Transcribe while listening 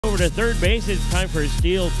over to third base. It's time for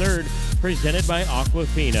Steal Third, presented by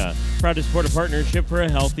Aquafina. Proud to support a partnership for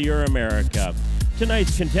a healthier America.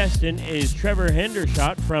 Tonight's contestant is Trevor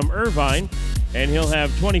Hendershot from Irvine, and he'll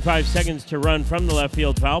have 25 seconds to run from the left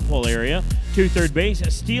field foul pole area to third base,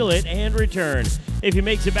 steal it, and return. If he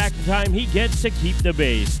makes it back in time, he gets to keep the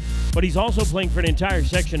base. But he's also playing for an entire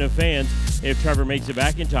section of fans. If Trevor makes it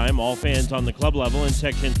back in time, all fans on the club level in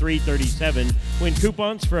section 337 win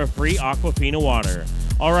coupons for a free Aquafina water.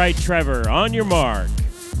 All right, Trevor, on your mark,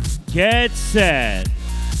 get set,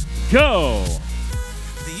 go.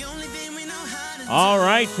 All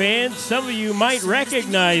right, fans, some of you might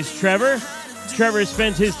recognize Trevor. Trevor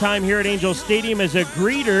spends his time here at Angels Stadium as a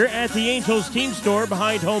greeter at the Angels team store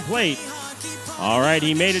behind home plate. All right,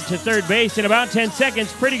 he made it to third base in about 10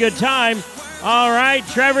 seconds. Pretty good time. All right,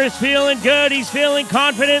 Trevor's feeling good. He's feeling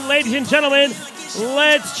confident. Ladies and gentlemen,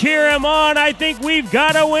 let's cheer him on. I think we've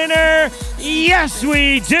got a winner. Yes,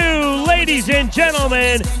 we do. Ladies and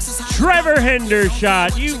gentlemen, Trevor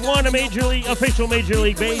Hendershot. You've won a official Major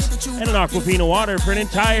League base and an Aquafina water for an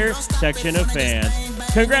entire section of fans.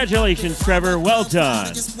 Congratulations, Trevor. Well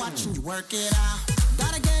done.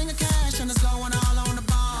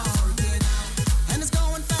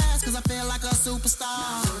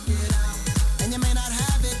 Superstar, and you may not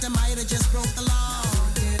have it, I might have just broke the law.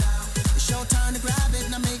 It's your turn to grab it,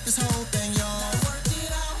 now make this whole thing yours.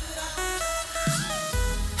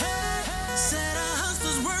 Hey, said our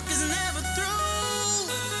hustlers' work is never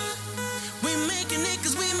through. We making it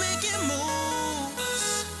 'cause we making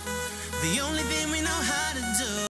moves. The only thing we know how